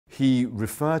He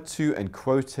referred to and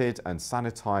quoted and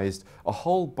sanitized a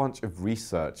whole bunch of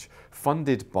research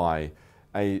funded by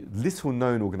a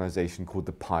little-known organization called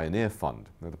the Pioneer Fund.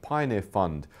 Now, the Pioneer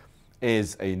Fund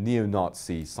is a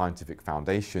neo-Nazi scientific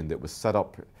foundation that was set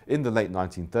up in the late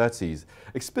 1930s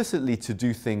explicitly to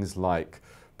do things like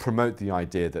promote the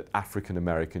idea that African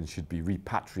Americans should be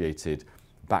repatriated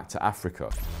back to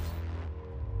Africa.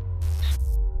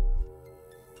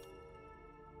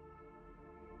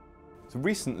 So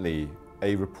recently,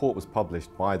 a report was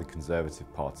published by the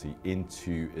Conservative Party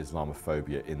into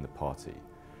Islamophobia in the party.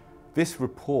 This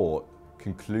report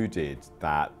concluded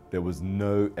that there was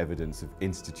no evidence of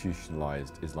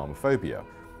institutionalized Islamophobia,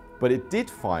 but it did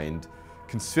find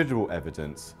considerable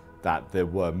evidence that there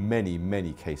were many,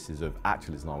 many cases of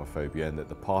actual Islamophobia and that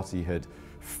the party had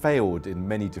failed in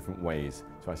many different ways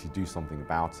to actually do something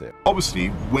about it. Obviously,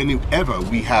 whenever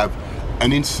we have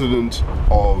an incident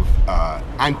of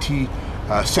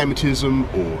anti-Semitism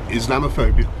or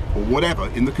Islamophobia or whatever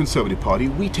in the Conservative Party,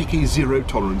 we take a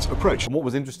zero-tolerance approach. And what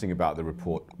was interesting about the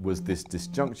report was this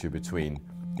disjuncture between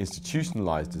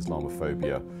institutionalized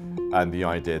Islamophobia and the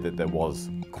idea that there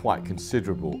was quite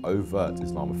considerable overt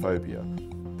Islamophobia.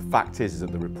 The fact is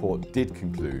that the report did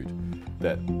conclude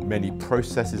that many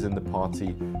processes in the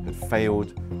party had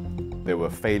failed. There were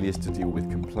failures to deal with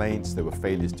complaints, there were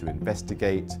failures to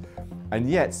investigate, and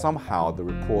yet somehow the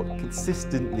report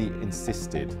consistently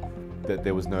insisted that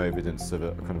there was no evidence of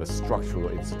a kind of a structural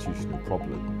or institutional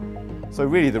problem. So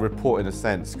really the report in a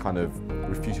sense kind of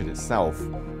refuted itself.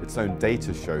 Its own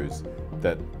data shows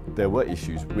that there were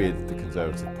issues with the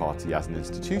Conservative Party as an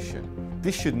institution.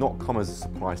 This should not come as a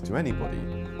surprise to anybody,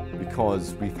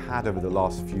 because we've had over the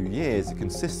last few years a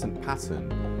consistent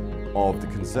pattern of the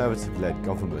Conservative-led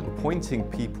government appointing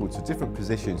people to different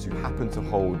positions who happen to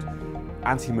hold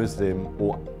anti-Muslim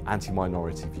or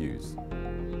anti-minority views.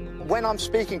 When I'm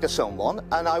speaking to someone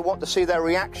and I want to see their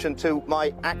reaction to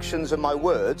my actions and my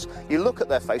words, you look at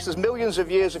their face. There's millions of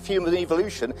years of human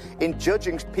evolution in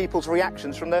judging people's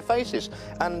reactions from their faces.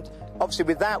 And obviously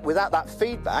without that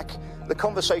feedback, the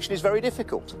conversation is very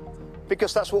difficult,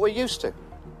 because that's what we're used to.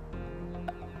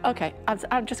 Okay,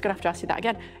 I'm just going to have to ask you that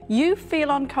again. You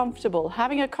feel uncomfortable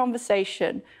having a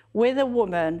conversation with a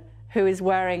woman who is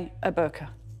wearing a burqa?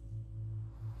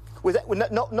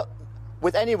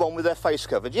 With anyone with their face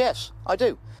covered, yes, I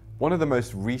do. One of the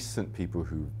most recent people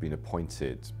who've been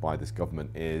appointed by this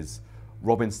government is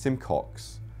Robin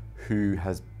Simcox, who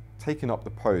has taken up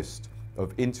the post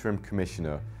of interim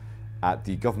commissioner at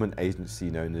the government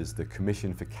agency known as the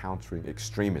Commission for Countering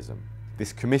Extremism.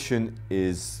 This commission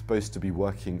is supposed to be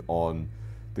working on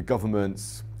the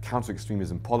government's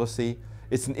counter-extremism policy.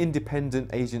 It's an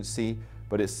independent agency,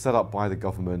 but it's set up by the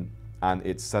government and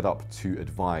it's set up to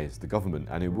advise the government,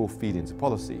 and it will feed into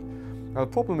policy. Now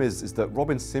the problem is that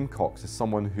Robin Simcox is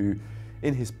someone who,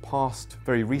 in his past,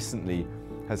 very recently,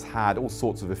 has had all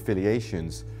sorts of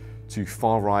affiliations to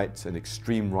far-right and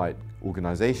extreme-right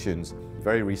organizations.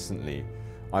 Very recently,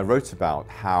 I wrote about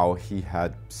how he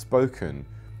had spoken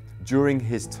during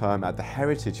his term at the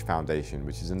Heritage Foundation,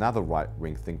 which is another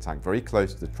right-wing think tank very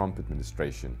close to the Trump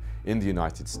administration in the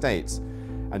United States.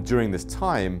 And during this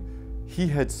time, he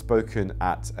had spoken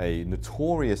at a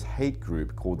notorious hate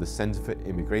group called the Center for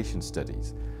Immigration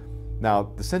Studies.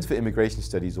 Now, the Center for Immigration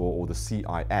Studies, or the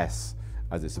CIS,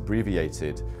 as it's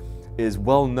abbreviated, is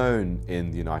well known in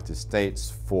the United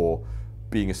States for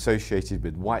being associated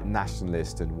with white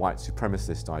nationalist and white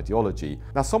supremacist ideology.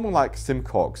 Now, someone like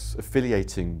Simcox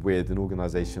affiliating with an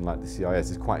organization like the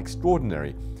CIS is quite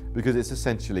extraordinary, because it's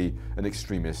essentially an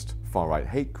extremist far-right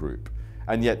hate group.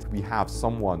 And yet we have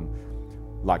someone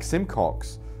like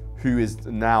Simcox, who is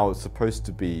now supposed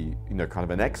to be, kind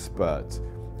of an expert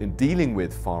in dealing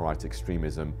with far-right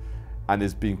extremism, and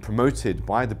is being promoted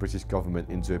by the British government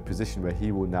into a position where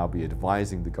he will now be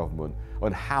advising the government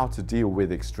on how to deal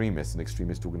with extremists and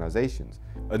extremist organizations.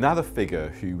 Another figure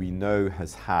who we know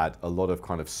has had a lot of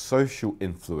kind of social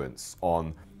influence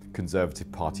on Conservative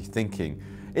Party thinking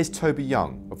is Toby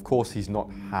Young. Of course, he's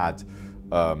not had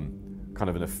kind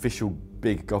of an official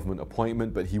big government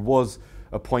appointment, but he was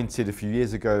appointed a few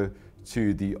years ago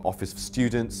to the Office of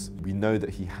Students. We know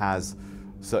that he has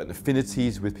certain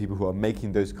affinities with people who are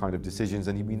making those kind of decisions,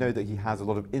 and we know that he has a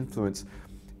lot of influence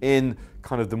in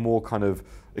kind of the more kind of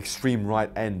extreme right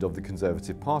end of the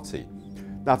Conservative Party.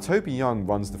 Now, Toby Young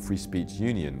runs the Free Speech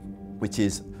Union, which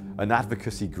is an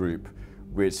advocacy group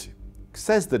which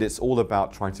says that it's all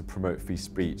about trying to promote free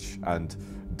speech and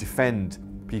defend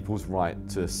people's right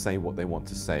to say what they want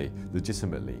to say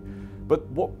legitimately. But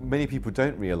what many people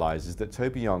don't realize is that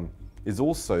Toby Young is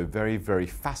also very, very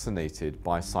fascinated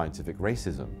by scientific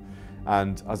racism.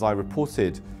 And as I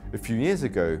reported a few years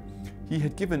ago, he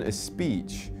had given a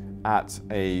speech at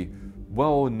a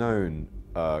well-known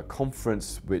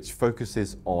conference which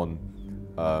focuses on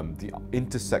the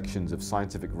intersections of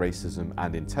scientific racism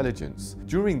and intelligence.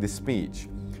 During this speech,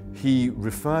 he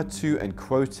referred to and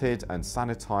quoted and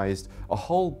sanitized a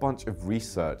whole bunch of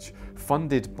research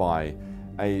funded by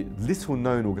a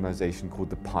little-known organization called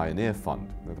the Pioneer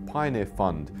Fund. Now, the Pioneer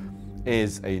Fund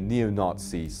is a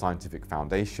neo-Nazi scientific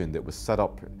foundation that was set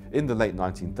up in the late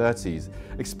 1930s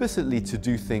explicitly to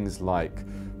do things like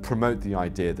promote the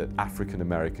idea that African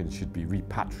Americans should be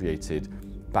repatriated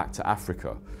back to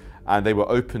Africa. And they were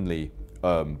openly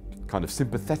kind of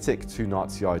sympathetic to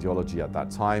Nazi ideology at that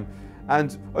time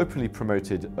and openly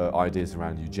promoted ideas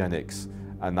around eugenics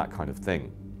and that kind of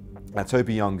thing. Now,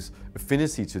 Toby Young's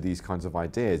affinity to these kinds of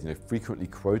ideas, frequently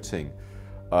quoting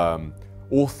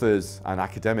authors and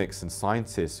academics and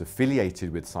scientists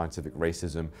affiliated with scientific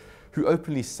racism who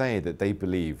openly say that they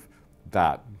believe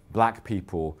that black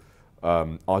people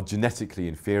are genetically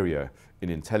inferior in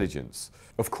intelligence.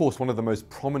 Of course, one of the most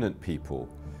prominent people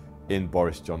in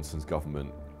Boris Johnson's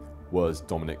government was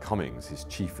Dominic Cummings, his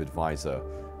chief advisor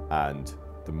and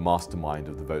the mastermind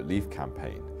of the Vote Leave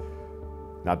campaign.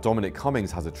 Now, Dominic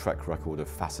Cummings has a track record of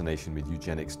fascination with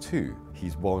eugenics too.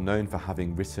 He's well known for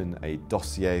having written a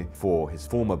dossier for his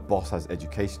former boss as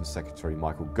Education Secretary,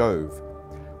 Michael Gove,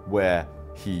 where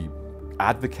he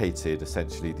advocated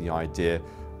essentially the idea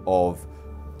of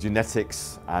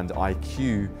genetics and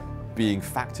IQ being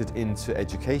factored into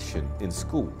education in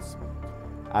schools.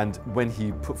 And when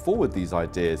he put forward these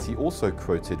ideas, he also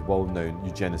quoted well-known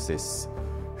eugenicists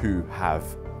who have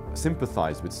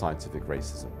sympathized with scientific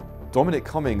racism. Dominic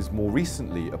Cummings more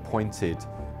recently appointed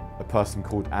a person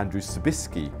called Andrew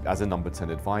Sabisky as a number 10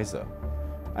 advisor.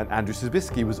 And Andrew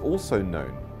Sabisky was also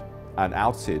known and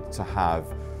outed to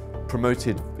have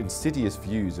promoted insidious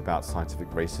views about scientific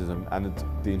racism and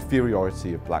the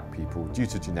inferiority of black people due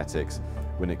to genetics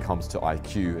when it comes to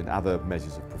IQ and other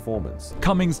measures of performance.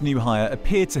 Cummings' new hire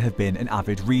appeared to have been an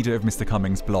avid reader of Mr.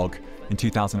 Cummings' blog. In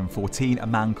 2014, a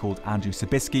man called Andrew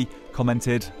Sabisky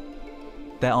commented,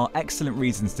 "There are excellent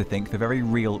reasons to think the very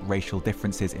real racial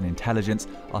differences in intelligence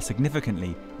are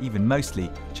significantly, even mostly,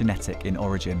 genetic in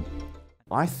origin."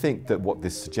 I think that what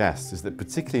this suggests is that,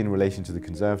 particularly in relation to the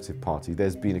Conservative Party,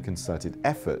 there's been a concerted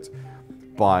effort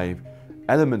by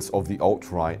elements of the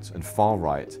alt-right and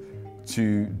far-right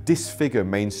to disfigure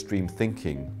mainstream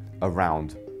thinking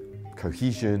around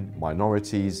cohesion,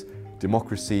 minorities,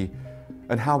 democracy,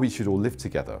 and how we should all live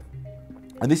together.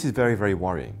 And this is very, very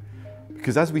worrying,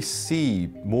 because as we see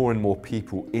more and more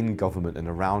people in government and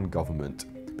around government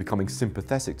becoming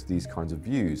sympathetic to these kinds of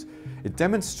views, it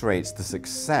demonstrates the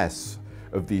success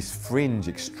of these fringe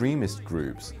extremist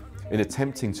groups in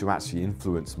attempting to actually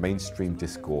influence mainstream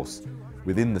discourse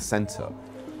within the centre.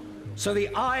 So the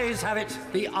ayes have it,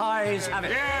 the ayes have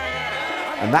it.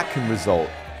 And that can result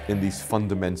in these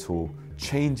fundamental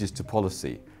changes to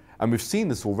policy. And we've seen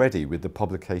this already with the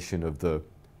publication of the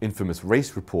infamous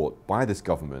race report by this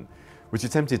government, which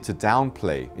attempted to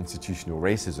downplay institutional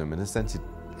racism and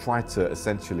tried to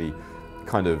essentially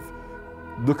kind of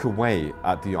look away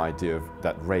at the idea of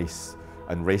that race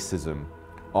and racism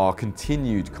are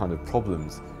continued kind of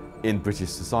problems in British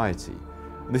society.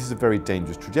 And this is a very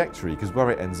dangerous trajectory, because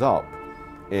where it ends up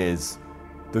is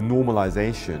the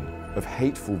normalization of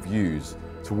hateful views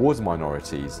towards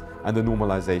minorities and the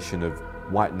normalization of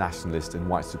white nationalist and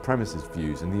white supremacist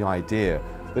views, and the idea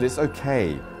that it's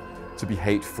okay to be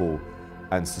hateful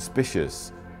and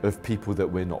suspicious of people that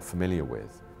we're not familiar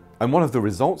with. And one of the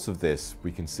results of this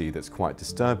we can see that's quite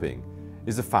disturbing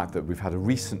is the fact that we've had a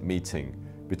recent meeting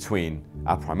between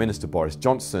our Prime Minister Boris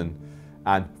Johnson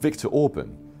and Viktor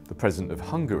Orban, the President of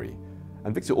Hungary.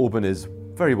 And Viktor Orban is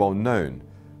very well known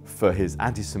for his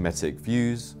anti-Semitic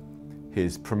views,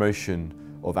 his promotion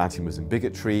of anti-Muslim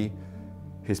bigotry,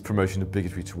 his promotion of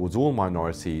bigotry towards all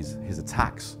minorities, his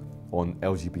attacks on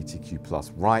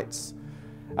LGBTQ+ rights,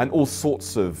 and all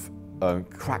sorts of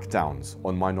crackdowns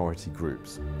on minority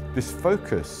groups. This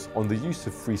focus on the use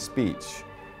of free speech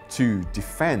to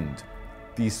defend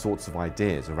these sorts of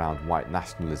ideas around white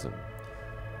nationalism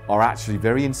are actually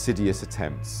very insidious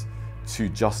attempts to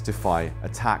justify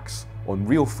attacks on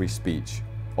real free speech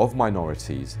of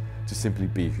minorities to simply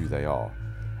be who they are.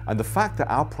 And the fact that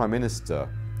our Prime Minister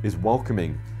is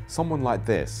welcoming someone like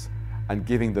this and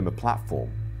giving them a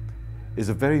platform is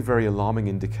a very, very alarming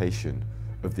indication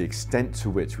of the extent to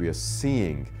which we are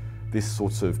seeing this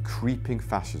sort of creeping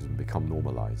fascism become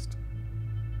normalized.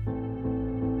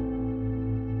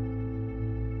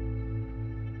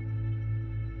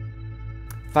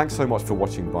 Thanks so much for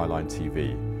watching Byline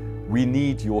TV. We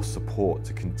need your support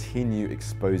to continue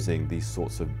exposing these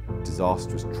sorts of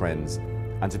disastrous trends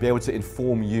and to be able to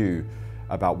inform you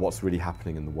about what's really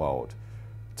happening in the world.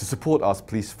 To support us,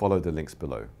 please follow the links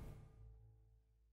below.